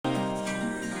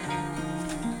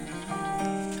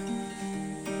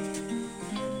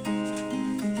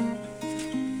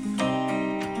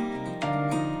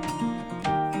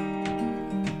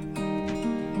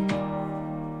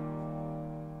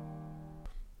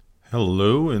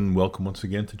Hello and welcome once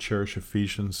again to Cherish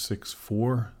Ephesians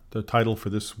 6:4. The title for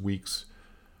this week's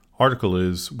article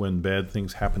is When Bad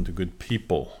Things Happen to Good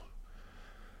People.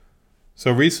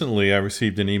 So recently I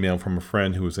received an email from a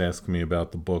friend who was asking me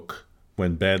about the book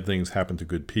When Bad Things Happen to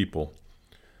Good People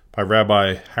by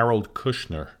Rabbi Harold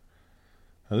Kushner.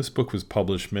 Now, this book was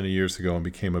published many years ago and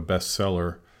became a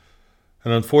bestseller.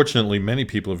 And unfortunately, many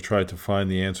people have tried to find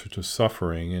the answer to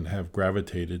suffering and have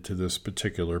gravitated to this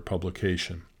particular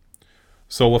publication.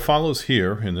 So what follows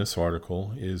here in this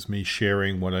article is me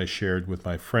sharing what I shared with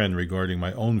my friend regarding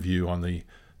my own view on the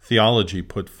theology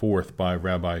put forth by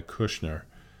Rabbi Kushner.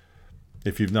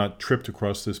 If you've not tripped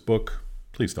across this book,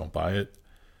 please don't buy it.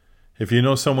 If you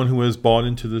know someone who has bought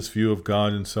into this view of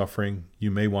God and suffering, you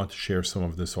may want to share some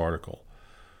of this article.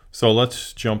 So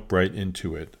let's jump right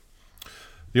into it.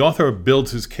 The author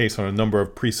builds his case on a number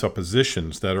of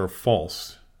presuppositions that are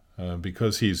false.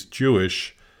 Because he's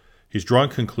Jewish, he's drawn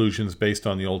conclusions based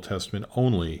on the Old Testament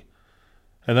only,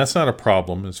 and that's not a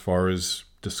problem as far as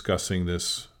discussing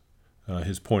this,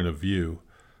 his point of view.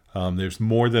 There's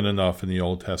more than enough in the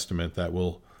Old Testament that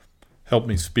will help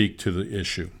me speak to the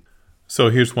issue. So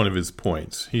here's one of his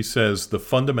points. He says the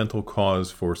fundamental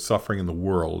cause for suffering in the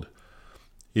world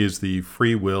is the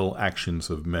free will actions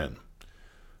of men,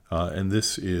 and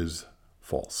this is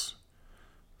false.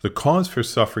 The cause for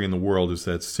suffering in the world is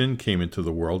that sin came into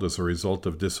the world as a result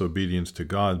of disobedience to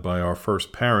God by our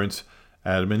first parents,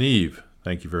 Adam and Eve.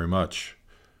 Thank you very much.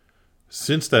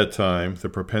 Since that time, the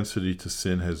propensity to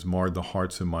sin has marred the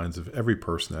hearts and minds of every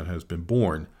person that has been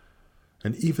born,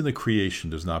 and even the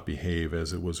creation does not behave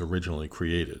as it was originally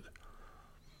created.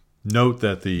 Note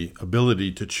that the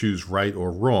ability to choose right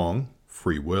or wrong,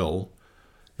 free will,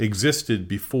 existed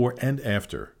before and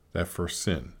after that first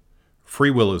sin.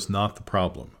 Free will is not the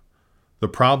problem. The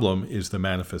problem is the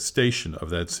manifestation of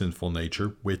that sinful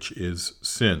nature, which is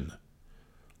sin.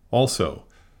 Also,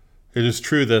 it is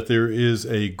true that there is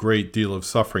a great deal of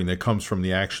suffering that comes from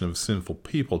the action of sinful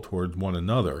people toward one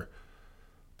another,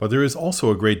 but there is also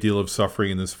a great deal of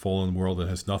suffering in this fallen world that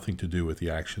has nothing to do with the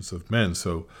actions of men.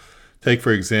 So, take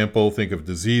for example, think of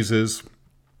diseases,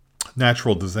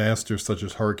 natural disasters such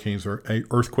as hurricanes or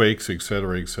earthquakes,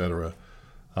 etc., etc.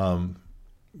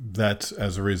 That's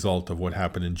as a result of what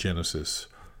happened in Genesis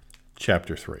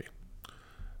chapter 3.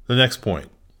 The next point,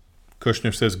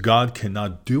 Kushner says God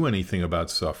cannot do anything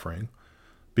about suffering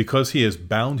because he has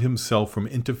bound himself from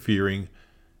interfering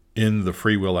in the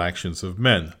free will actions of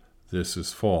men. This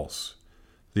is false.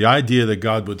 The idea that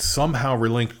God would somehow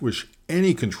relinquish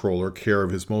any control or care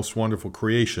of his most wonderful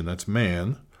creation, that's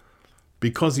man,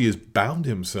 because he has bound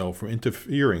himself from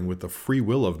interfering with the free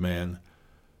will of man,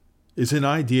 is an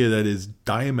idea that is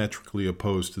diametrically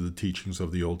opposed to the teachings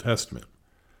of the Old Testament.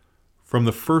 From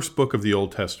the first book of the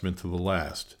Old Testament to the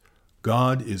last,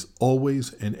 God is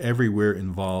always and everywhere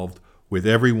involved with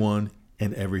everyone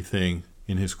and everything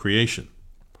in his creation.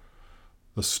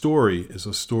 The story is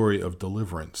a story of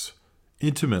deliverance,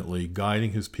 intimately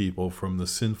guiding his people from the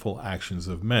sinful actions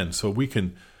of men. So we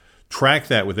can track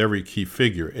that with every key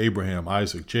figure, Abraham,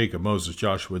 Isaac, Jacob, Moses,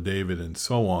 Joshua, David, and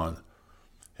so on.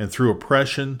 And through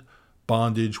oppression,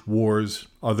 bondage, wars,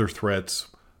 other threats,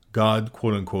 God,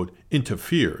 quote-unquote,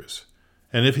 interferes.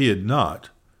 And if he had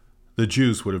not, the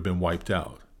Jews would have been wiped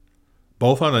out.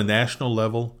 Both on a national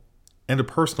level and a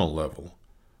personal level,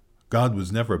 God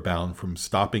was never bound from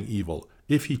stopping evil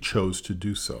if he chose to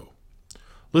do so.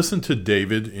 Listen to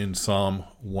David in Psalm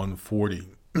 140.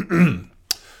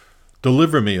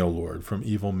 Deliver me, O Lord, from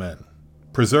evil men.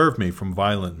 Preserve me from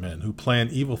violent men who plan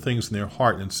evil things in their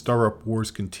heart and stir up wars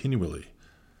continually.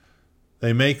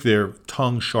 They make their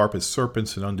tongue sharp as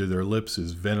serpents, and under their lips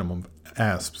is venom of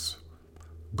asps.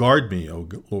 Guard me, O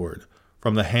Lord,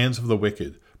 from the hands of the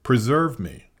wicked. Preserve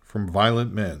me from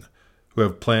violent men who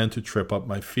have planned to trip up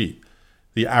my feet.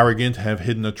 The arrogant have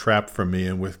hidden a trap for me,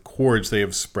 and with cords they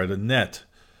have spread a net.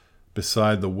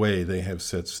 Beside the way they have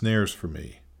set snares for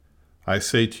me. I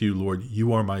say to you, Lord,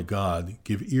 you are my God.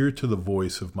 Give ear to the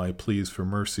voice of my pleas for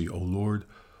mercy, O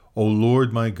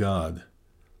Lord my God,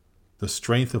 the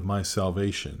strength of my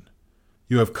salvation.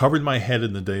 You have covered my head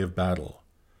in the day of battle.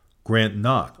 Grant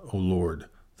not, O Lord,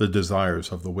 the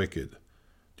desires of the wicked.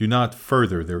 Do not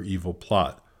further their evil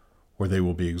plot, or they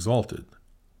will be exalted.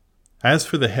 As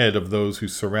for the head of those who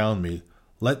surround me,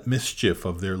 let mischief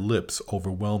of their lips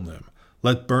overwhelm them.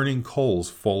 Let burning coals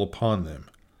fall upon them.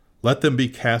 Let them be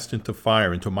cast into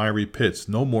fire, into miry pits,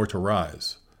 no more to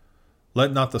rise.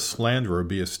 Let not the slanderer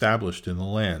be established in the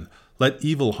land. Let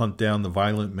evil hunt down the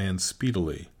violent man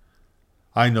speedily.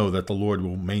 I know that the Lord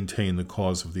will maintain the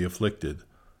cause of the afflicted,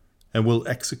 and will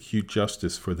execute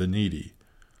justice for the needy.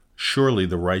 Surely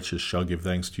the righteous shall give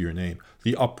thanks to your name.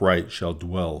 The upright shall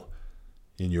dwell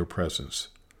in your presence.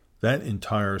 That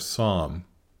entire psalm,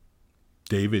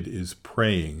 David is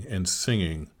praying and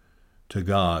singing to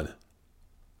God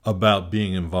about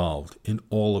being involved in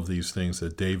all of these things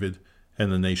that David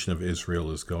and the nation of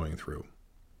Israel is going through.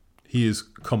 He is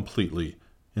completely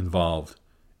involved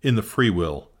in the free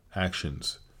will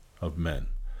actions of men.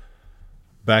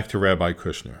 Back to Rabbi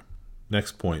Kushner.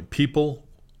 Next point. People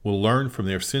will learn from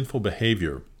their sinful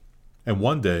behavior and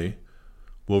one day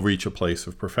will reach a place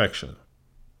of perfection.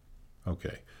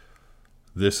 Okay.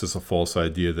 This is a false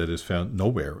idea that is found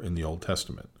nowhere in the Old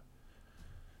Testament.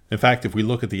 In fact, if we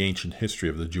look at the ancient history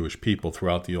of the Jewish people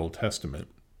throughout the Old Testament,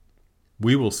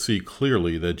 we will see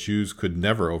clearly that Jews could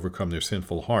never overcome their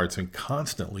sinful hearts and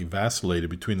constantly vacillated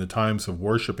between the times of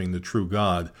worshiping the true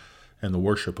God and the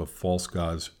worship of false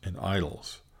gods and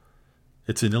idols.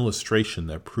 It's an illustration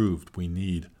that proved we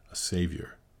need a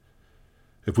Savior.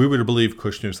 If we were to believe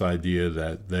Kushner's idea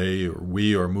that they or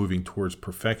we are moving towards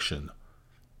perfection,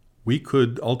 we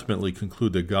could ultimately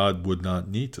conclude that God would not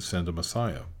need to send a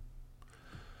Messiah.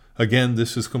 Again,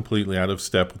 this is completely out of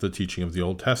step with the teaching of the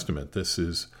Old Testament. This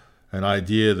is an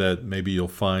idea that maybe you'll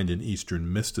find in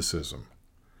Eastern mysticism.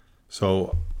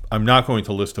 So I'm not going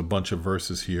to list a bunch of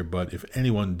verses here, but if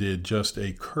anyone did just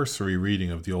a cursory reading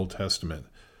of the Old Testament,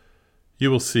 you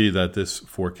will see that this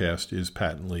forecast is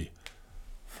patently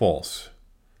false.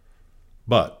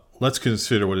 But let's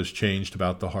consider what has changed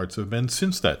about the hearts of men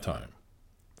since that time.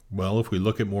 Well, if we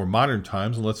look at more modern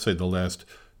times, and let's say the last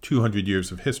 200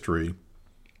 years of history,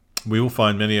 we will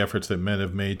find many efforts that men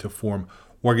have made to form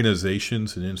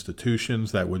organizations and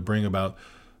institutions that would bring about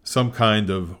some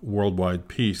kind of worldwide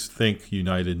peace. Think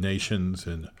United Nations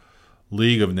and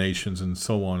League of Nations and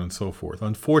so on and so forth.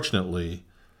 Unfortunately,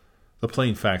 the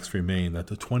plain facts remain that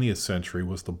the 20th century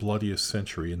was the bloodiest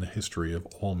century in the history of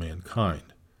all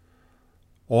mankind.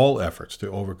 All efforts to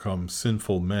overcome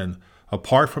sinful men,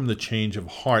 apart from the change of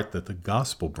heart that the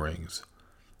gospel brings,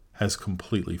 has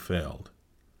completely failed.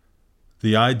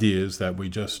 The idea is that we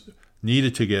just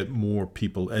needed to get more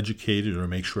people educated or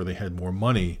make sure they had more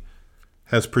money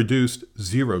has produced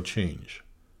zero change.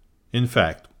 In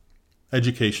fact,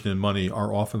 education and money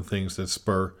are often things that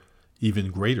spur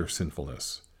even greater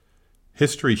sinfulness.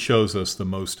 History shows us the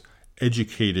most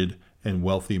educated and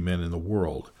wealthy men in the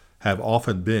world have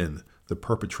often been the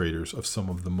perpetrators of some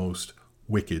of the most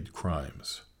wicked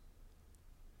crimes.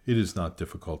 It is not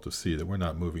difficult to see that we're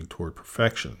not moving toward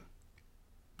perfection.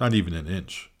 Not even an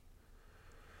inch.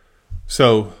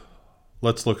 So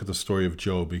let's look at the story of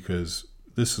Job, because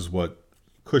this is what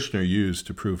Kushner used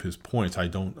to prove his points. I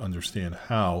don't understand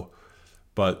how,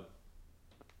 but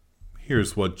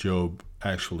here's what Job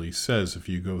actually says. If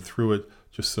you go through it,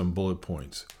 just some bullet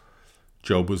points.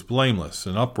 Job was blameless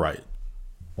and upright,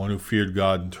 one who feared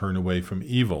God and turned away from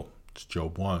evil. It's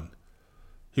Job 1.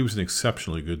 He was an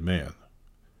exceptionally good man.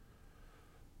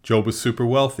 Job was super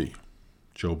wealthy.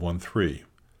 Job 1:3.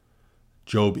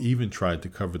 Job even tried to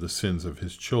cover the sins of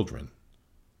his children.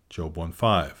 Job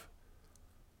 1:5.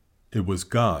 It was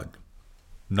God,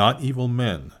 not evil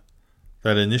men,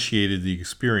 that initiated the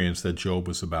experience that Job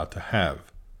was about to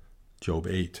have. Job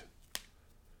 8.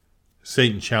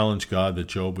 Satan challenged God that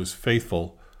Job was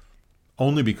faithful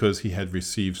only because he had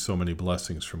received so many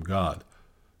blessings from God.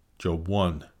 Job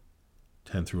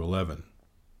 1:10-11.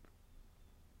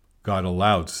 God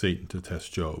allowed Satan to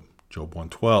test Job. Job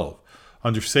 1:12.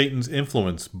 Under Satan's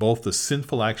influence, both the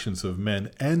sinful actions of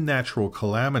men and natural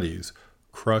calamities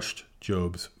crushed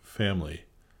Job's family.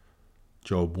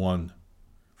 Job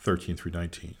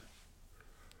 1:13-19.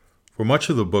 For much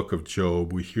of the book of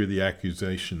Job, we hear the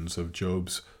accusations of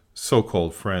Job's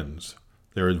so-called friends,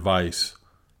 their advice,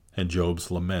 and Job's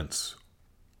laments.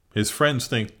 His friends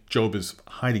think Job is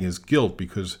hiding his guilt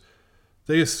because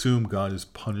they assume God is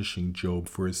punishing Job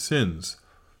for his sins.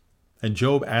 And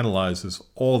Job analyzes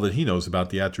all that he knows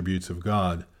about the attributes of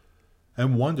God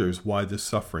and wonders why this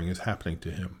suffering is happening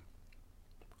to him.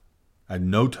 At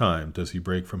no time does he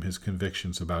break from his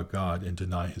convictions about God and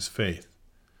deny his faith.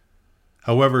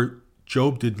 However,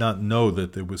 Job did not know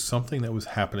that there was something that was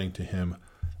happening to him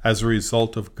as a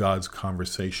result of God's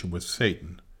conversation with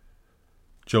Satan.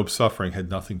 Job's suffering had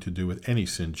nothing to do with any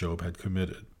sin Job had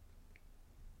committed.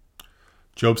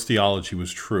 Job's theology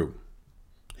was true.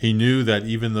 He knew that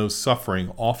even though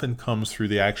suffering often comes through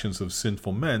the actions of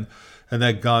sinful men, and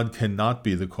that God cannot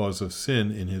be the cause of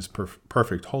sin in his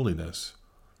perfect holiness,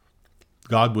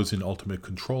 God was in ultimate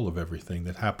control of everything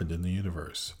that happened in the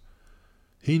universe.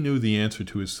 He knew the answer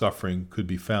to his suffering could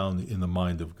be found in the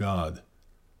mind of God.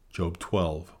 Job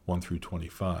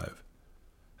 12:1-25.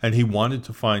 and he wanted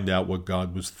to find out what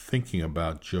God was thinking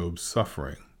about Job's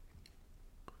suffering.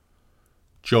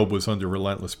 Job was under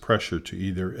relentless pressure to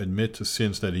either admit to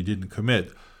sins that he didn't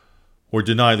commit or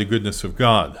deny the goodness of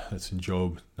God. That's in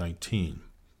Job 19.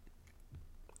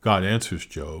 God answers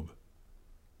Job,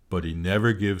 but he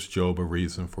never gives Job a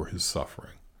reason for his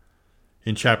suffering.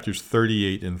 In chapters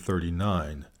 38 and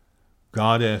 39,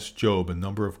 God asks Job a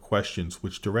number of questions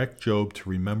which direct Job to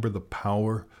remember the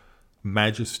power,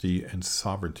 majesty, and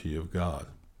sovereignty of God.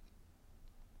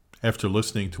 After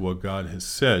listening to what God has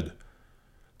said,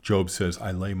 Job says,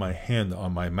 I lay my hand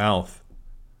on my mouth.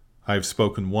 I have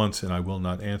spoken once and I will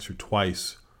not answer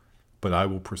twice, but I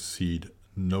will proceed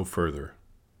no further.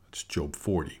 That's Job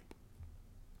 40.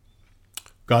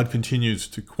 God continues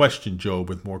to question Job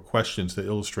with more questions that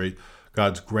illustrate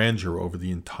God's grandeur over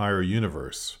the entire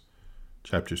universe.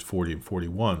 Chapters 40 and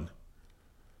 41.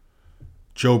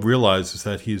 Job realizes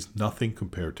that he is nothing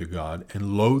compared to God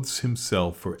and loathes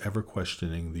himself for ever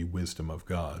questioning the wisdom of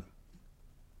God.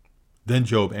 Then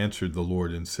Job answered the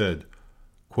Lord and said,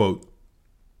 quote,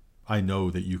 I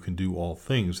know that you can do all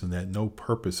things and that no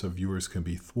purpose of yours can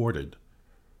be thwarted.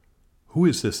 Who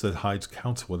is this that hides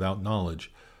counsel without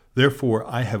knowledge? Therefore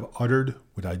I have uttered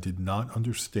what I did not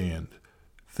understand,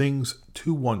 things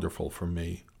too wonderful for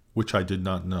me, which I did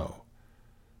not know.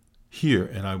 Hear,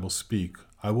 and I will speak.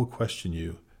 I will question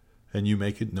you, and you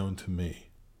make it known to me.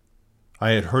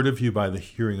 I had heard of you by the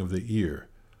hearing of the ear,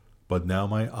 but now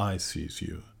my eye sees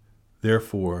you.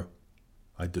 Therefore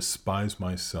I despise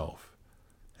myself,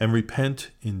 and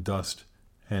repent in dust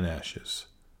and ashes.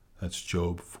 That's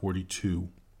Job 42,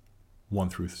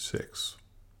 1-6.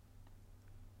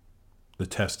 The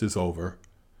test is over,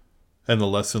 and the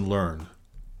lesson learned.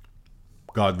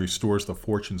 God restores the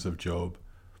fortunes of Job,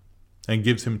 and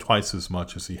gives him twice as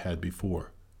much as he had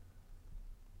before.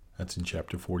 That's in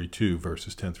chapter 42,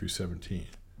 verses 10-17.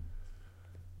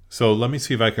 So let me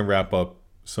see if I can wrap up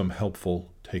some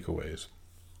helpful takeaways.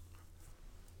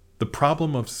 The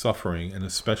problem of suffering, and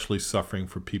especially suffering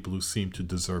for people who seem to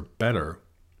deserve better,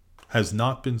 has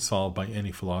not been solved by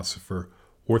any philosopher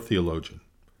or theologian.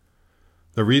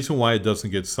 The reason why it doesn't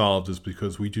get solved is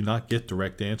because we do not get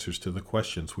direct answers to the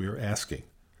questions we are asking.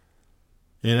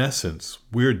 In essence,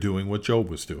 we are doing what Job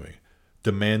was doing,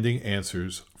 demanding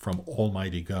answers from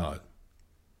Almighty God.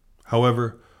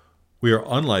 However, we are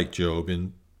unlike Job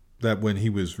in that when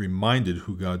he was reminded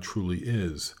who God truly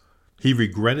is, he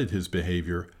regretted his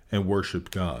behavior and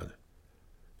worshiped God.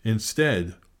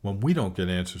 Instead, when we don't get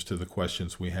answers to the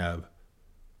questions we have,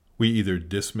 we either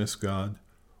dismiss God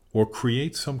or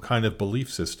create some kind of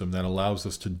belief system that allows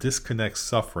us to disconnect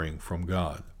suffering from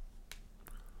God.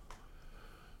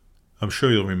 I'm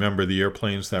sure you'll remember the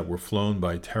airplanes that were flown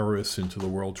by terrorists into the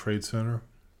World Trade Center.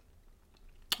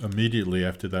 Immediately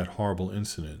after that horrible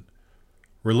incident,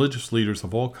 religious leaders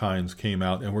of all kinds came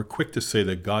out and were quick to say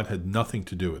that God had nothing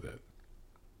to do with it.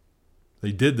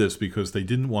 They did this because they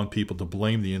didn't want people to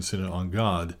blame the incident on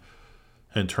God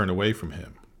and turn away from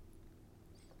him.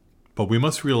 But we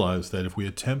must realize that if we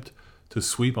attempt to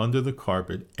sweep under the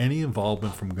carpet any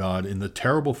involvement from God in the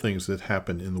terrible things that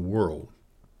happen in the world,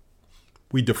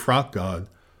 we defrock God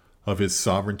of his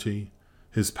sovereignty,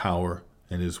 his power,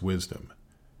 and his wisdom.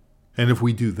 And if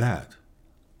we do that,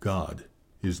 God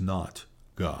is not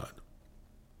God.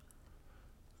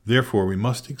 Therefore, we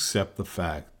must accept the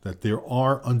fact that there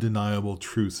are undeniable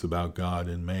truths about God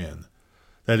and man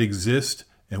that exist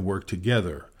and work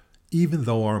together, even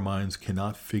though our minds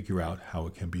cannot figure out how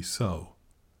it can be so.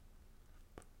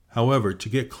 However, to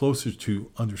get closer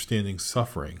to understanding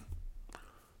suffering,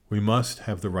 we must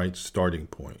have the right starting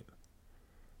point.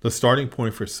 The starting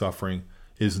point for suffering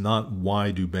is not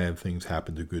why do bad things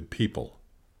happen to good people.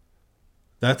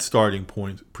 That starting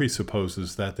point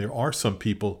presupposes that there are some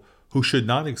people who should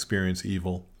not experience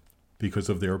evil because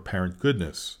of their apparent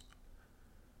goodness.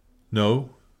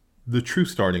 No, the true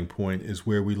starting point is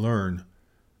where we learn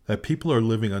that people are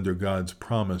living under God's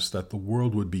promise that the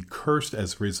world would be cursed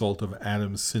as a result of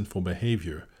Adam's sinful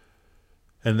behavior,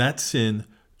 and that sin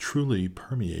truly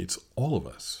permeates all of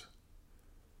us.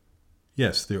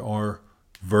 Yes, there are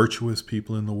virtuous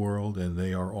people in the world, and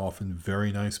they are often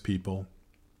very nice people,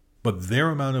 but their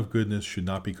amount of goodness should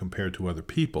not be compared to other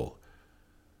people.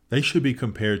 They should be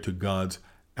compared to God's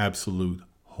absolute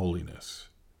holiness.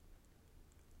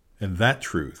 And that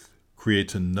truth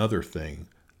creates another thing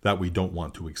that we don't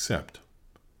want to accept.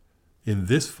 In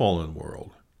this fallen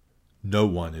world, no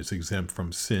one is exempt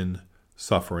from sin,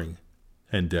 suffering,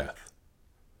 and death.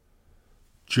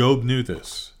 Job knew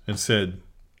this and said,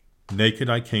 "Naked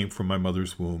I came from my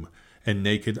mother's womb, and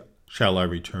naked shall I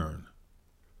return.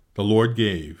 The Lord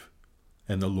gave,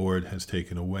 and the Lord has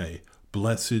taken away.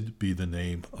 Blessed be the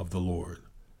name of the Lord.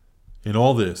 In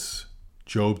all this,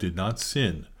 Job did not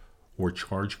sin or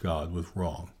charge God with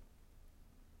wrong.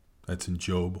 That's in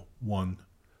Job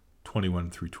 1:21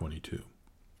 through 22.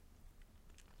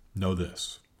 Know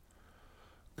this.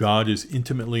 God is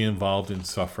intimately involved in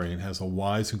suffering and has a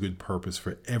wise and good purpose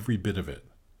for every bit of it.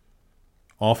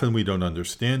 Often we don't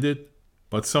understand it,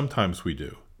 but sometimes we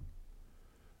do.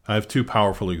 I have two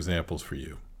powerful examples for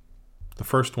you. The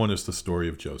first one is the story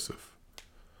of Joseph.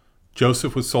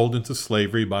 Joseph was sold into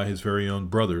slavery by his very own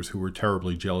brothers who were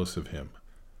terribly jealous of him.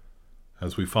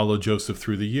 As we follow Joseph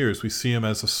through the years, we see him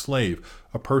as a slave,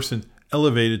 a person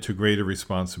elevated to greater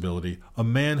responsibility, a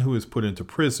man who is put into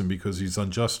prison because he's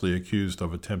unjustly accused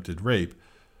of attempted rape,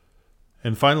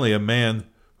 and finally a man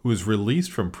who is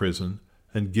released from prison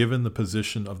and given the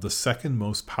position of the second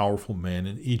most powerful man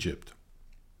in Egypt.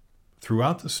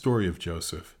 Throughout the story of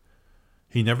Joseph,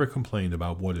 he never complained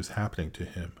about what is happening to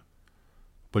him,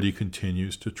 but he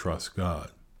continues to trust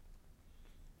God.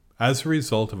 As a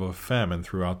result of a famine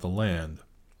throughout the land,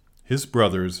 his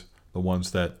brothers, the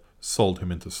ones that sold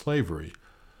him into slavery,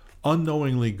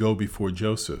 unknowingly go before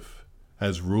Joseph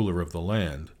as ruler of the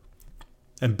land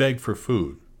and beg for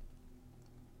food.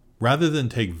 Rather than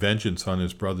take vengeance on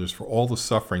his brothers for all the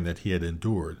suffering that he had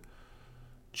endured,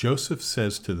 Joseph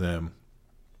says to them,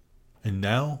 "And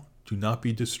now do not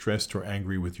be distressed or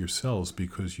angry with yourselves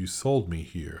because you sold me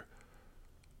here,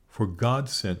 for God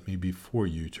sent me before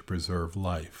you to preserve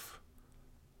life."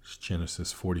 It's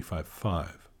Genesis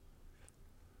 45:5.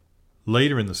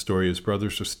 Later in the story, his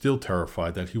brothers are still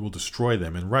terrified that he will destroy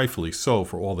them, and rightfully so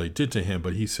for all they did to him,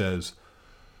 but he says,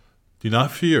 "Do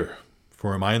not fear,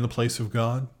 for am I in the place of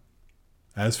God?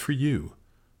 As for you,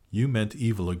 you meant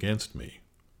evil against me,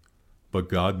 but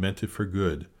God meant it for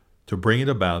good, to bring it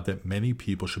about that many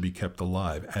people should be kept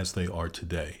alive as they are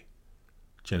today."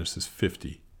 Genesis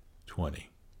 50:20.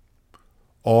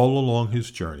 All along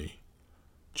his journey,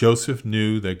 Joseph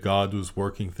knew that God was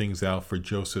working things out for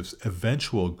Joseph's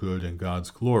eventual good and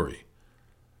God's glory.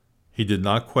 He did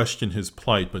not question his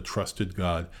plight, but trusted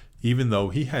God, even though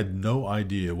he had no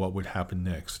idea what would happen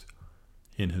next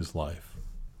in his life.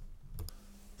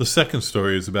 The second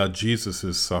story is about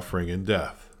Jesus' suffering and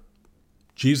death.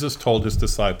 Jesus told his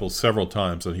disciples several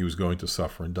times that he was going to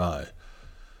suffer and die,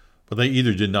 but they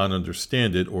either did not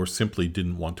understand it or simply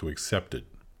didn't want to accept it.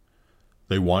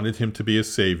 They wanted him to be a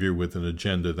savior with an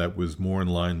agenda that was more in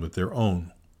line with their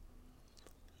own.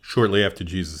 Shortly after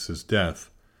Jesus' death,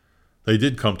 they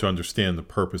did come to understand the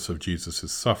purpose of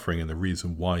Jesus' suffering and the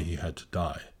reason why he had to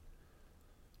die.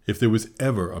 If there was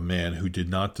ever a man who did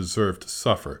not deserve to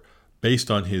suffer based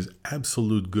on his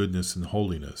absolute goodness and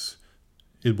holiness,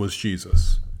 it was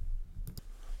Jesus.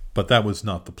 But that was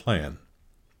not the plan.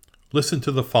 Listen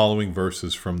to the following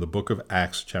verses from the book of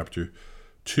Acts chapter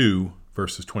 2,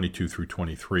 verses 22 through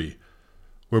 23,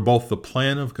 where both the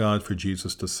plan of God for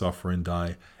Jesus to suffer and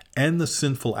die and the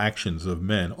sinful actions of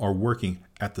men are working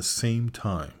at the same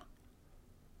time.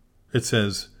 It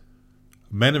says,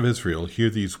 "Men of Israel, hear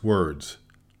these words.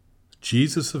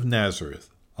 Jesus of Nazareth,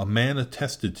 a man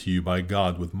attested to you by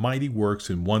God with mighty works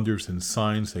and wonders and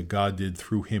signs that God did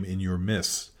through him in your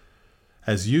midst,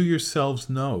 as you yourselves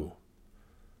know.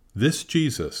 This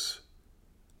Jesus,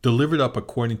 delivered up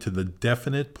according to the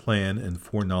definite plan and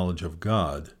foreknowledge of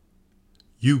God,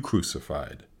 you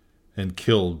crucified and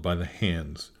killed by the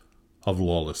hands of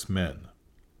lawless men."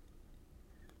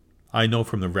 I know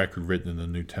from the record written in the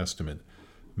New Testament,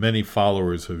 many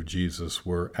followers of Jesus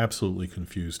were absolutely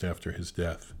confused after his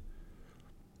death.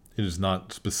 It is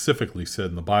not specifically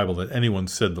said in the Bible that anyone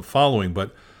said the following,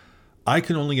 but I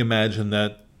can only imagine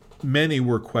that many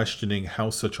were questioning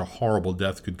how such a horrible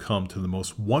death could come to the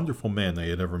most wonderful man they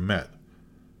had ever met.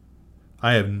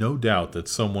 I have no doubt that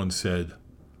someone said,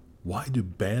 "Why do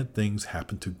bad things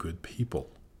happen to good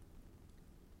people?"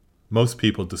 Most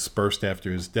people dispersed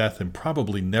after his death and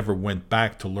probably never went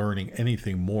back to learning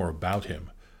anything more about him.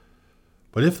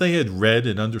 But if they had read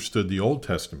and understood the Old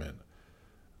Testament,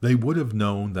 they would have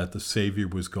known that the Savior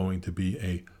was going to be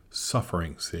a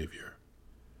suffering Savior.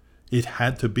 It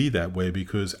had to be that way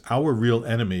because our real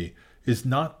enemy is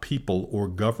not people or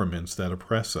governments that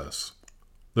oppress us.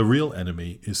 The real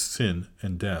enemy is sin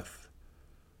and death.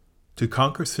 To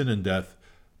conquer sin and death,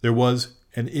 there was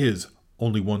and is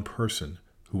only one person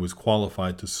who was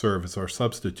qualified to serve as our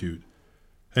substitute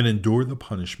and endure the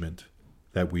punishment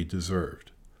that we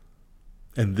deserved.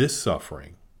 And this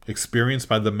suffering, experienced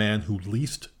by the man who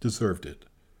least deserved it,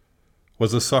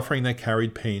 was a suffering that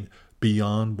carried pain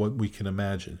beyond what we can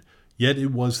imagine. Yet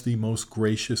it was the most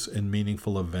gracious and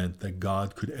meaningful event that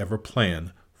God could ever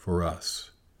plan for us.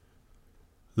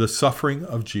 The suffering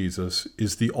of Jesus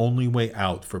is the only way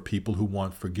out for people who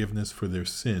want forgiveness for their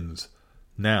sins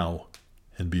now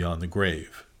and beyond the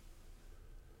grave.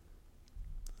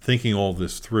 Thinking all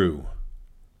this through,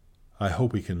 I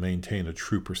hope we can maintain a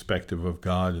true perspective of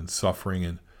God and suffering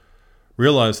and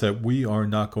realize that we are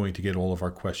not going to get all of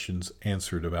our questions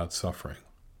answered about suffering.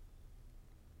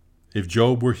 If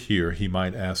Job were here, he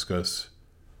might ask us,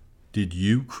 did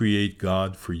you create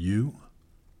God for you?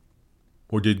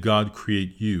 Or did God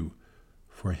create you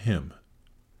for him?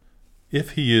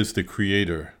 If he is the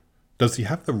creator, does he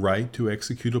have the right to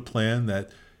execute a plan that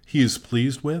he is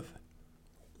pleased with?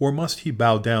 Or must he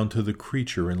bow down to the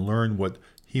creature and learn what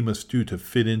he must do to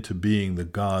fit into being the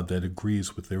God that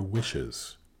agrees with their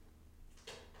wishes?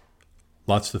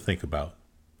 Lots to think about.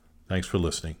 Thanks for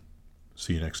listening.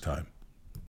 See you next time.